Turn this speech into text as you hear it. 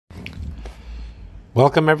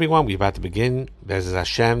Welcome everyone. We're about to begin Be'ezus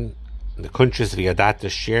Hashem, the Kuntres V'Yadata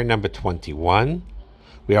Shir number 21.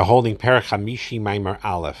 We are holding Perek Hamishi Maimer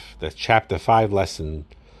Aleph, that's chapter 5, lesson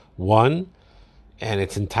 1, and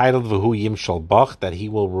it's entitled V'hu Yimshal Bach, that he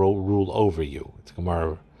will rule over you.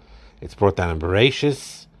 It's brought down in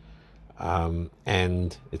Bereshis,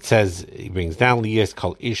 and it says, he brings down Liyas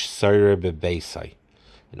Kol Ish Soire Bebeisai,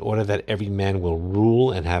 in order that every man will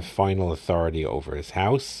rule and have final authority over his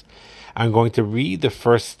house. I'm going to read the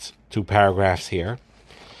first two paragraphs here,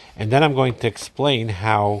 and then I'm going to explain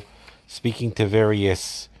how, speaking to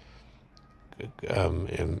various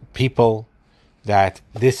people, that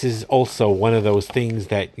this is also one of those things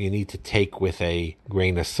that you need to take with a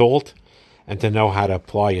grain of salt and to know how to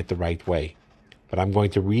apply it the right way. But I'm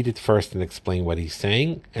going to read it first and explain what he's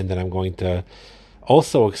saying, and then I'm going to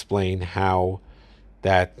also explain how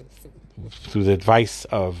that, through the advice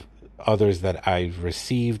of others that I've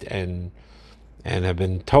received and have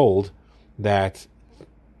been told, that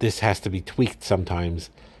this has to be tweaked sometimes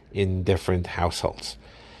in different households.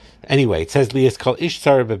 Anyway, it says Liyas Kol Ish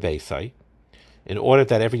Tzara Bebeisai, in order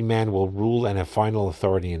that every man will rule and have final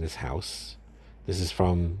authority in his house. This is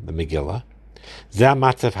from the Megillah. Zeh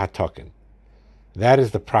Matzav HaToken. That is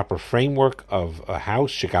the proper framework of a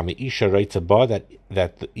house. Shegam Isha Reitza Ba,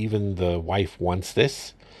 that even the wife wants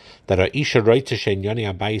this. That a Isha Reitza Shenyoni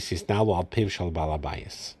Abayis Yisnalu Al Piv Shal Bal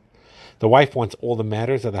Abayis. The wife wants all the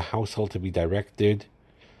matters of the household to be directed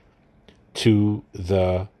to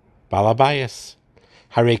the Bal Abayis.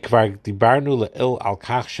 Harei Kvar Dibarnu Le'il Al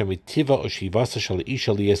Kach Shemitiva Oshivasa Shal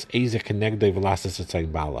Isha Liyas Eze Kenegdei Velasas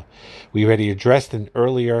Etzayin Bala. We already addressed in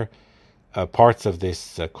earlier parts of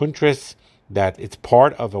this kuntris that it's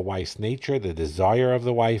part of a wife's nature, the desire of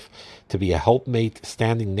the wife, to be a helpmate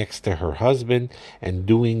standing next to her husband and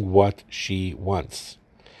doing what she wants.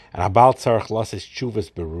 And Abal Tzarech Lasis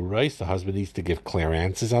Chuvas Berurais, the husband needs to give clear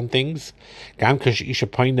answers on things. Gam Kash Isha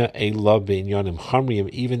Paina Ela Beinyanim Chamriyim,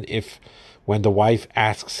 even if when the wife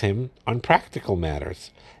asks him on practical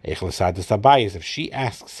matters. Echlesadas Abayis, if she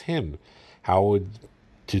asks him how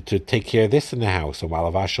to take care of this in the house, or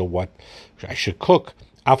Malavashal, what I should cook,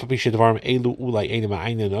 even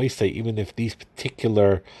if these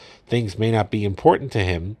particular things may not be important to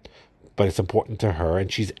him, but it's important to her,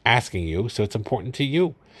 and she's asking you, so it's important to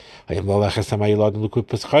you. Whether to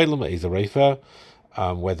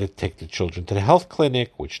take the children to the health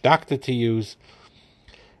clinic, which doctor to use.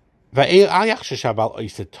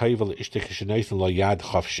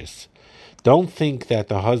 Don't think that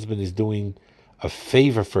the husband is doing a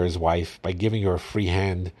favor for his wife by giving her a free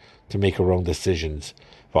hand to make her own decisions.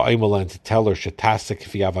 And to tell her,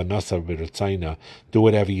 do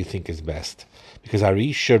whatever you think is best. Because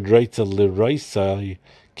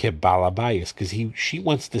she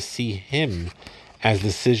wants to see him as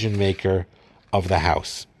decision maker of the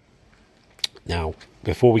house. Now,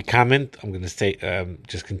 before we comment, I'm going to say,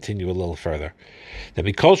 just continue a little further.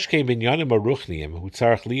 Certainly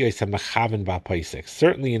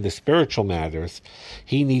in the spiritual matters,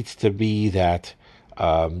 he needs to be that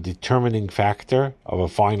determining factor of a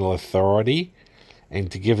final authority, and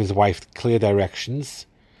to give his wife clear directions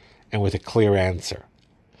and with a clear answer.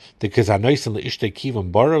 Because she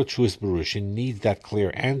needs that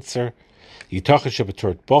clear answer. It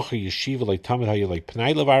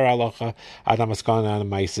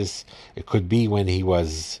could be when he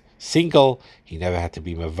was single, he never had to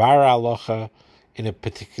be mavara alocha in a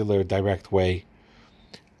particular direct way,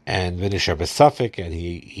 and Vinisher Besuffolk, and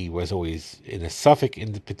he was always in a suffix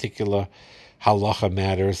in the particular halacha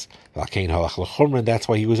matters. That's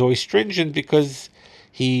why he was always stringent, because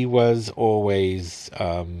he was always,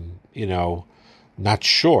 not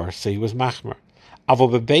sure, so he was machmer.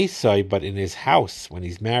 But in his house, when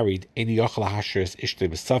he's married, he can't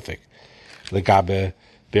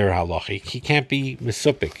be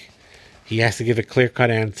mesupik. He has to give a clear-cut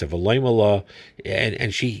answer.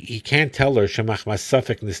 And he can't tell her,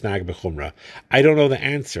 I don't know the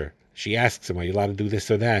answer. She asks him, are you allowed to do this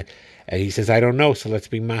or that? And he says, I don't know, so let's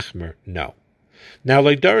be machmer. No. Now,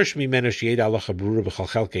 he doesn't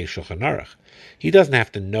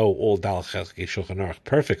have to know all Dal Chelkei Shulchan Aruch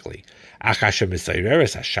perfectly.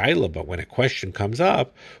 But when a question comes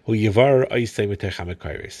up,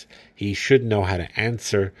 he should know how to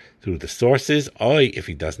answer through the sources. If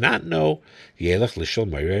he does not know, he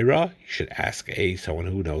should ask someone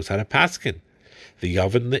who knows how to paskin.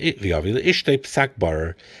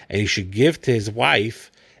 And he should give to his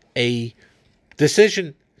wife a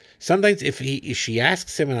decision. Sometimes if she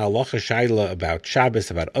asks him an halacha shaila about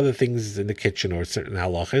Shabbos, about other things in the kitchen or certain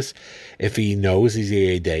halachas, if he knows he's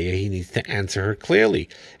a Yedeya, he needs to answer her clearly.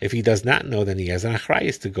 If he does not know, then he has an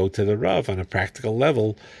achrayus to go to the Rav on a practical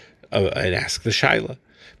level and ask the shaila.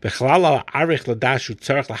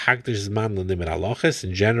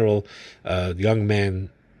 In general, young man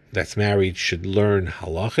that's married should learn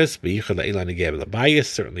halachas.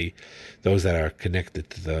 Certainly, those that are connected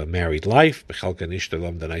to the married life.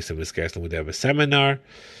 Seminar,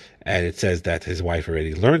 and it says that his wife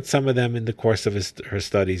already learned some of them in the course of her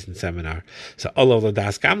studies and seminar. So Allah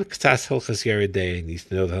Ladas Gam Ktsas Hilchas Yeridea needs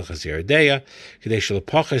to know the Hilchas Yeridea.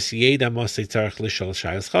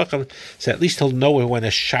 So at least he'll know when a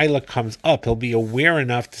shaila comes up. He'll be aware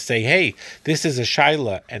enough to say, "Hey, this is a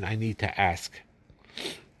shaila, and I need to ask."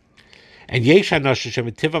 And there's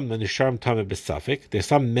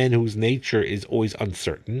some men whose nature is always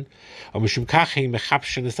uncertain, and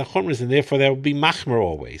therefore there will be machmer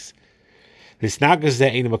always.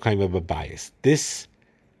 This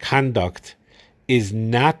conduct is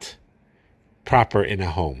not proper in a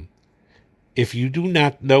home. If you do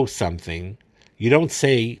not know something, you don't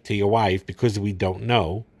say to your wife, because we don't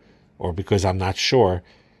know, or because I'm not sure,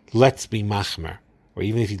 let's be machmer. Or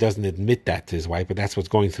even if he doesn't admit that to his wife, but that's what's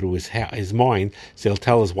going through his mind, so he'll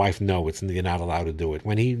tell his wife, no, you're not allowed to do it.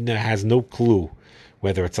 When he has no clue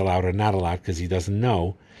whether it's allowed or not allowed because he doesn't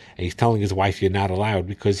know, and he's telling his wife you're not allowed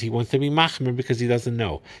because he wants to be machmer because he doesn't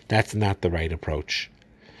know. That's not the right approach.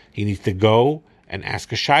 He needs to go and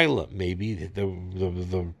ask a shaila. Maybe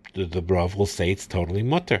the Rav will say it's totally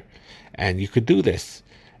mutter, and you could do this,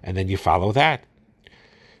 and then you follow that.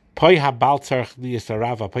 A Baal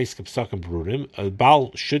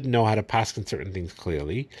should know how to paskin certain things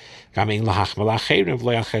clearly, but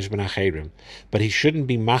he shouldn't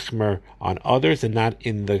be machmer on others and not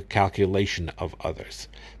in the calculation of others.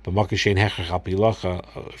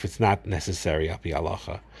 If it's not necessary, and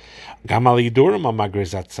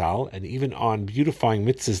even on beautifying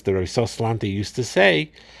mitzvahs, the Rosh Salante used to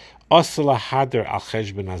say,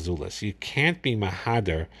 you can't be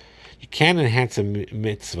mahader. You can't enhance a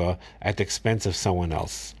mitzvah at the expense of someone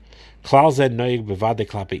else. So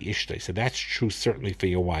that's true certainly for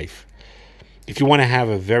your wife. If you want to have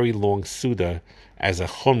a very long suda as a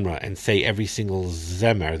chumrah and say every single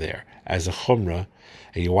zemer there as a chumrah,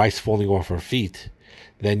 and your wife's falling off her feet,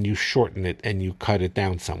 then you shorten it and you cut it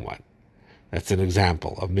down somewhat. That's an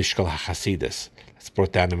example of Mishkal HaChasidus. That's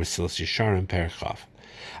brought down in Mesilas Yesharim Perichav.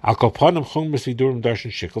 If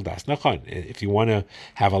you want to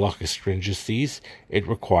have halachic stringencies, it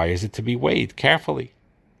requires it to be weighed carefully.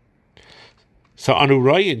 So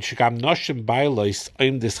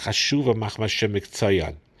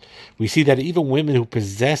we see that even women who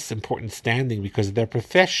possess important standing because of their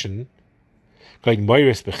profession,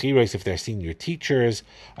 if they're senior teachers,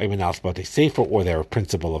 or they're a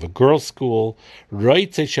principal of a girls' school,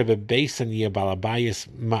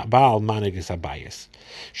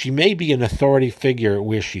 she may be an authority figure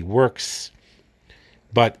where she works,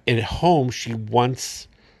 but at home she wants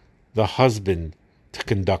the husband to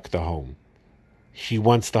conduct the home. She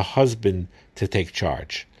wants the husband to take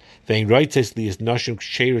charge. And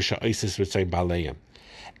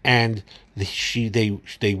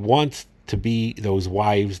they want to be those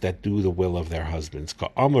wives that do the will of their husbands.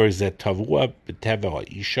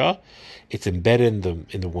 It's embedded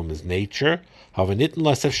in the woman's nature. So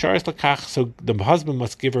the husband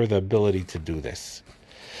must give her the ability to do this.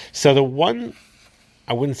 So the one,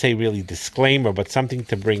 I wouldn't say really disclaimer, but something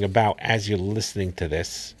to bring about as you're listening to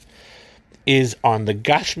this, is on the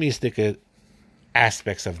gashmistic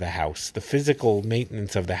aspects of the house, the physical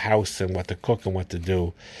maintenance of the house and what to cook and what to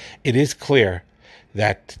do. It is clear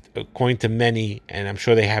that according to many, and I'm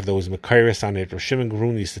sure they have those Makairis on it, or Shimon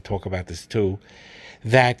Grun used to talk about this too,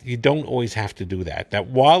 that you don't always have to do that. That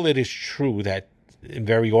while it is true that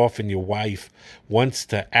very often your wife wants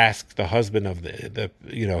to ask the husband of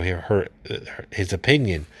his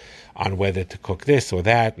opinion on whether to cook this or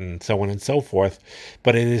that and so on and so forth,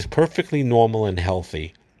 but it is perfectly normal and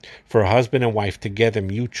healthy for a husband and wife together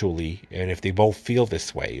mutually, and if they both feel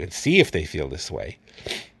this way, and see if they feel this way,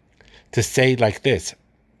 to say like this,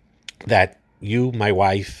 that you, my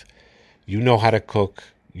wife, you know how to cook,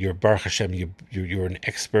 you're Baruch Hashem, you're an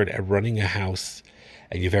expert at running a house,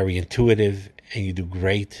 and you're very intuitive, and you do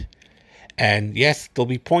great. And yes, there'll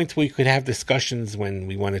be points where you could have discussions when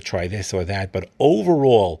we want to try this or that, but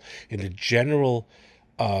overall, in the general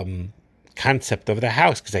concept of the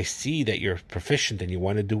house, because I see that you're proficient and you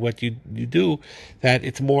want to do what you do, that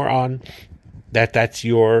it's more on that's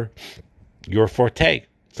your forte.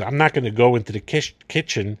 So I'm not going to go into the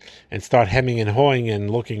kitchen and start hemming and hawing and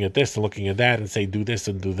looking at this and looking at that and say, do this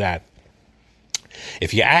and do that.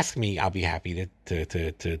 If you ask me, I'll be happy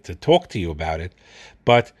to talk to you about it.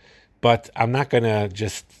 But I'm not going to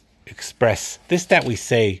just express this, that we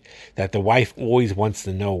say that the wife always wants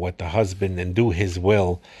to know what the husband and do his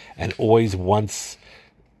will, and always wants.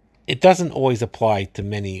 It doesn't always apply to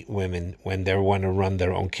many women when they want to run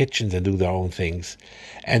their own kitchens and do their own things,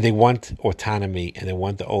 and they want autonomy and they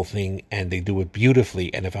want the whole thing, and they do it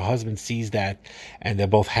beautifully. And if a husband sees that and they're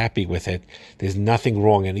both happy with it, there's nothing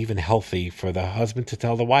wrong and even healthy for the husband to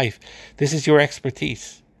tell the wife, this is your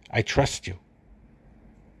expertise, I trust you.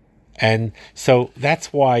 And so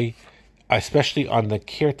that's why, especially on the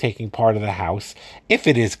caretaking part of the house, if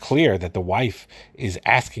it is clear that the wife is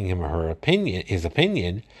asking him his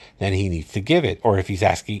opinion, then he needs to give it. Or if she's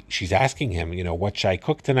asking him, what should I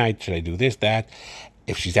cook tonight? Should I do this, that?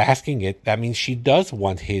 If she's asking it, that means she does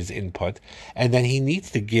want his input, and then he needs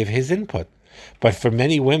to give his input. But for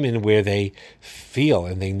many women where they feel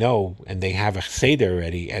and they know and they have a seder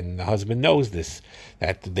already, and the husband knows this,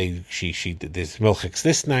 that she did this milchiks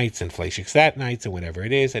this nights and fleishiks that nights and whatever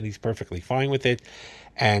it is, and he's perfectly fine with it,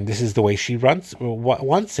 and this is the way she wants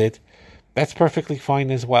it, that's perfectly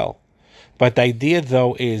fine as well. But the idea,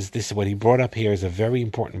 though, is this: what he brought up here is a very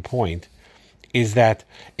important point, is that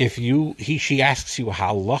if she asks you a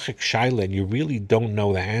halachic shaila and you really don't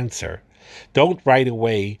know the answer, don't right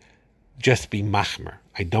away just be machmer.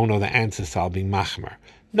 I don't know the answer, so I'll be machmer.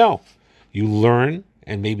 No, you learn,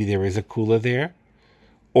 and maybe there is a kula there,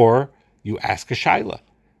 or you ask a shaila,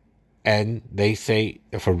 and they say,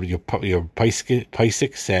 if your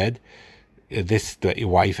paisik said this, that your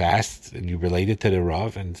wife asked, and you relate it to the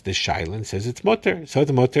rav, and this shaila says it's mutter, so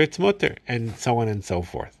it's mutter, and so on and so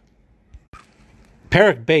forth.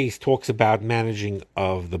 Perek Beis talks about managing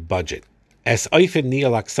of the budget. As oifen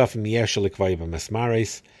nial aksafim yeshel ikvayim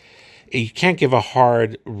b'masmares. You can't give a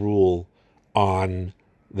hard rule on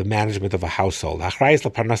the management of a household. On the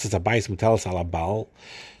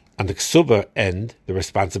ksuba end, the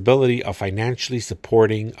responsibility of financially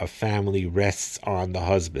supporting a family rests on the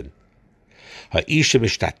husband. A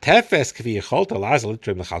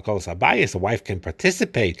wife can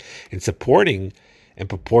participate in supporting in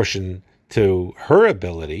proportion to her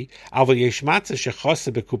ability. However, there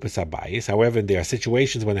are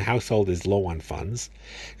situations when a household is low on funds.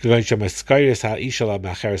 Let's say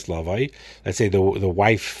the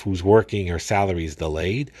wife who's working, her salary is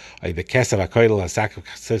delayed, or the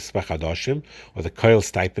koil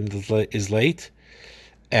stipend is late,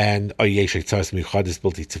 and so you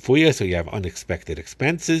have unexpected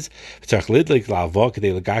expenses,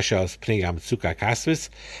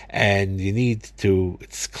 and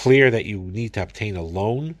it's clear that you need to obtain a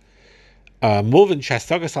loan. That's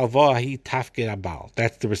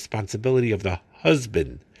the responsibility of the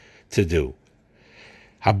husband to do.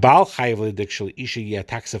 It's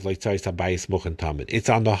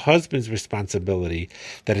on the husband's responsibility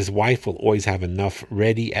that his wife will always have enough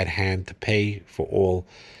ready at hand to pay for all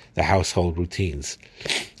the household routines.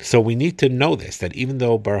 So we need to know this, that even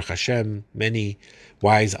though Baruch Hashem, many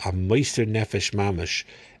wives are moister nefesh mamash,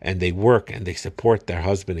 and they work and they support their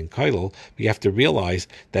husband in koilel, we have to realize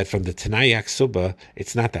that from the Tanai Suba,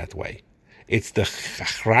 it's not that way. It's the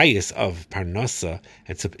achrayus of parnasa,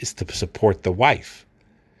 is to support the wife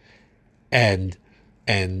and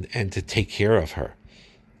to take care of her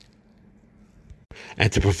and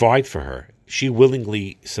to provide for her. She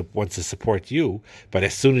willingly wants to support you, but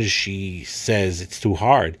as soon as she says it's too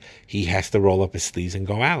hard, he has to roll up his sleeves and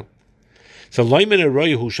go out. So it's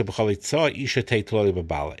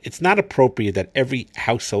not appropriate that every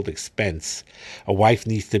household expense a wife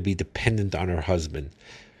needs to be dependent on her husband.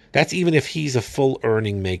 That's even if he's a full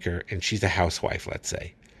earning maker and she's a housewife, let's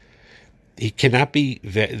say. He cannot be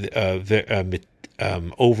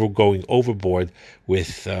going overboard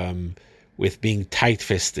with being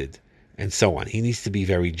tight-fisted and so on. He needs to be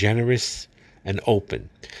very generous and open.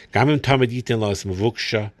 And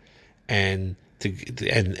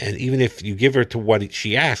even if you give her to what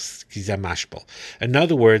she asks, he's a mashbal. In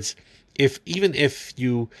other words, even if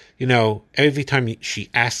you every time she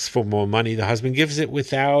asks for more money, the husband gives it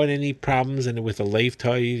without any problems, and with a leif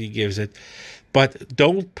toy he gives it. But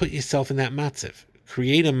don't put yourself in that matziv.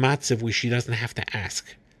 Create a matziv where she doesn't have to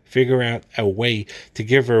ask. Figure out a way to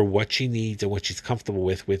give her what she needs and what she's comfortable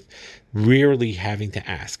with rarely having to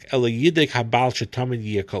ask. It's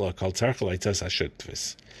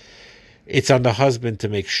on the husband to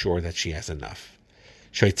make sure that she has enough.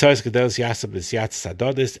 And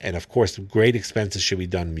of course, great expenses should be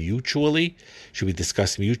done mutually, should be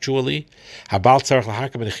discussed mutually.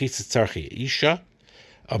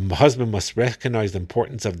 A husband must recognize the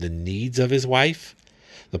importance of the needs of his wife.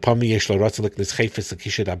 There are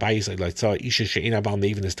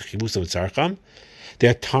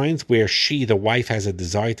times where the wife, has a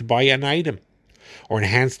desire to buy an item or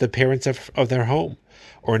enhance the appearance of their home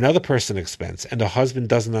or another person's expense, and the husband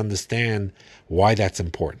doesn't understand why that's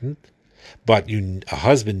important. But a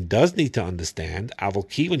husband does need to understand,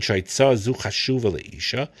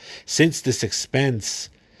 since this expense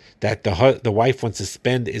that the wife wants to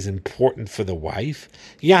spend is important for the wife,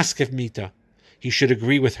 Yaskiv Mita, he should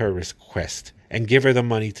agree with her request and give her the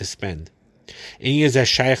money to spend. To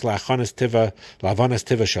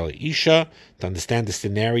understand the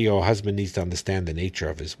scenario, a husband needs to understand the nature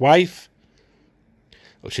of his wife,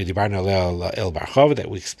 that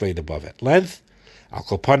we explained above at length.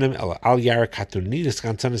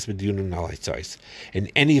 In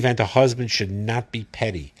any event, a husband should not be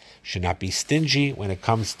petty, should not be stingy when it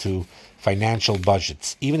comes to financial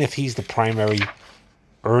budgets. Even if he's the primary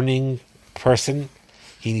earning person,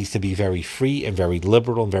 he needs to be very free and very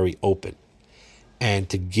liberal and very open, and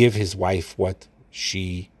to give his wife what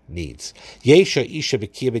she needs. Now,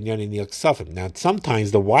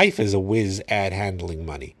 sometimes the wife is a whiz at handling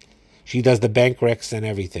money. She does the bank recs and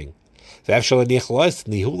everything. And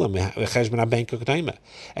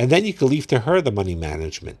then you can leave to her the money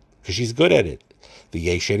management, because she's good at it.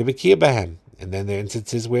 And then there are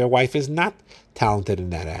instances where a wife is not talented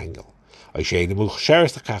in that angle. Or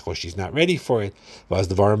she's not ready for it. Then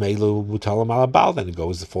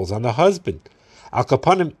it falls on the husband.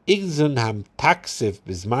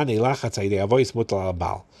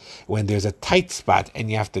 When there's a tight spot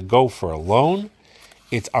and you have to go for a loan,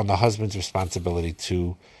 it's on the husband's responsibility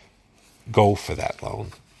to go for that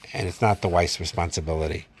loan, and it's not the wife's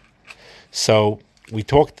responsibility. So we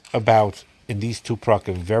talked about in these two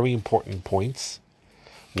prakim very important points.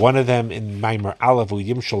 One of them in Maimer Alavu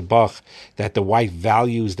Yimshal Bach, that the wife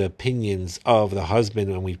values the opinions of the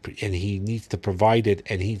husband, and he needs to provide it,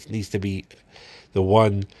 and he needs to be the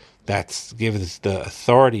one that gives the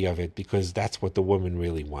authority of it, because that's what the woman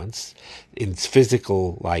really wants in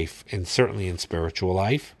physical life and certainly in spiritual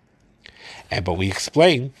life. But we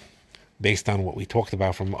explain, based on what we talked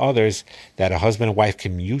about from others, that a husband and wife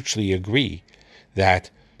can mutually agree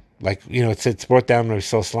that, it's brought down by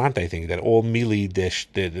Sol Salant, I think, that all mili dish,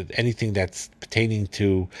 anything that's pertaining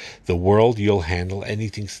to the world, you'll handle.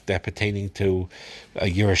 Anything that pertaining to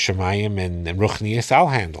Yerushalayim and Ruchnias, I'll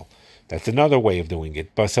handle. That's another way of doing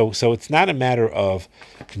it. But so it's not a matter of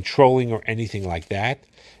controlling or anything like that.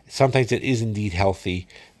 Sometimes it is indeed healthy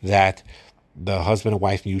that the husband and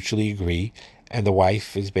wife mutually agree, and the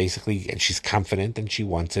wife is basically, and she's confident and she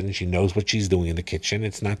wants it and she knows what she's doing in the kitchen.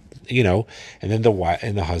 It's not, and then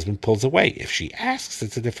the husband pulls away. If she asks,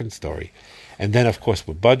 it's a different story. And then, of course,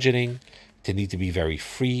 with budgeting, to need to be very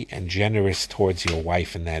free and generous towards your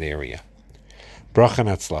wife in that area. Bracha and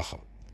Hatzlacha.